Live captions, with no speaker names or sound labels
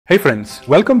Hey friends,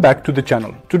 welcome back to the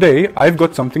channel. Today, I've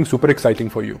got something super exciting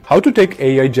for you. How to take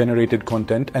AI generated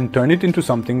content and turn it into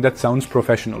something that sounds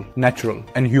professional, natural,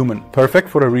 and human, perfect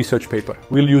for a research paper.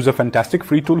 We'll use a fantastic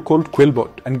free tool called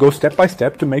QuillBot and go step by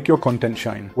step to make your content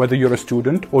shine. Whether you're a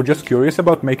student or just curious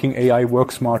about making AI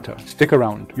work smarter, stick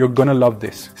around. You're gonna love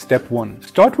this. Step 1.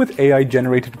 Start with AI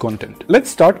generated content. Let's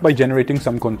start by generating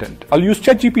some content. I'll use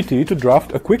ChatGPT to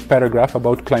draft a quick paragraph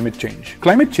about climate change.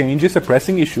 Climate change is a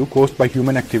pressing issue caused by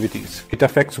human activities. It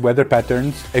affects weather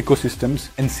patterns, ecosystems,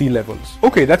 and sea levels.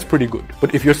 Okay, that's pretty good.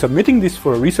 But if you're submitting this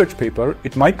for a research paper,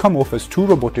 it might come off as too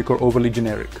robotic or overly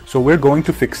generic. So we're going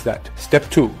to fix that. Step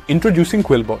 2. Introducing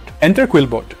QuillBot. Enter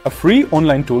QuillBot, a free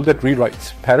online tool that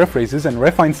rewrites, paraphrases, and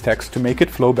refines text to make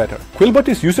it flow better. QuillBot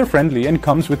is user-friendly and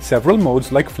comes with several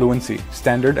modes like Fluency,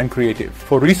 Standard, and Creative.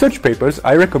 For research papers,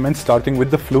 I recommend starting with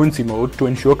the Fluency mode to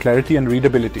ensure clarity and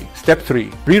readability. Step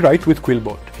 3. Rewrite with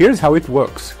QuillBot. Here's how it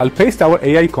works. I'll paste our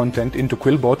AI content into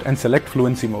QuillBot and select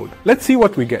Fluency mode. Let's see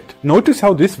what we get. Notice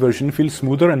how this version feels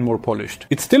smoother and more polished.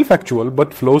 It's still factual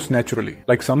but flows naturally,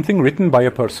 like something written by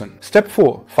a person. Step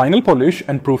 4. Final polish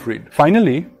and proofread.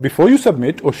 Finally, before you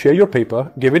submit or share your paper,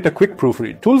 give it a quick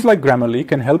proofread. Tools like Grammarly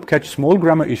can help catch small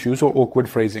grammar issues or awkward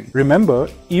phrasing. Remember,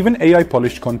 even AI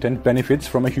polished content benefits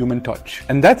from a human touch.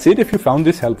 And that's it if you found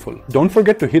this helpful. Don't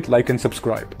forget to hit like and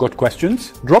subscribe. Got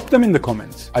questions? Drop them in the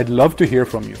comments. I'd love to hear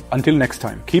from you. Until next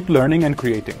time, keep learning and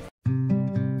creating.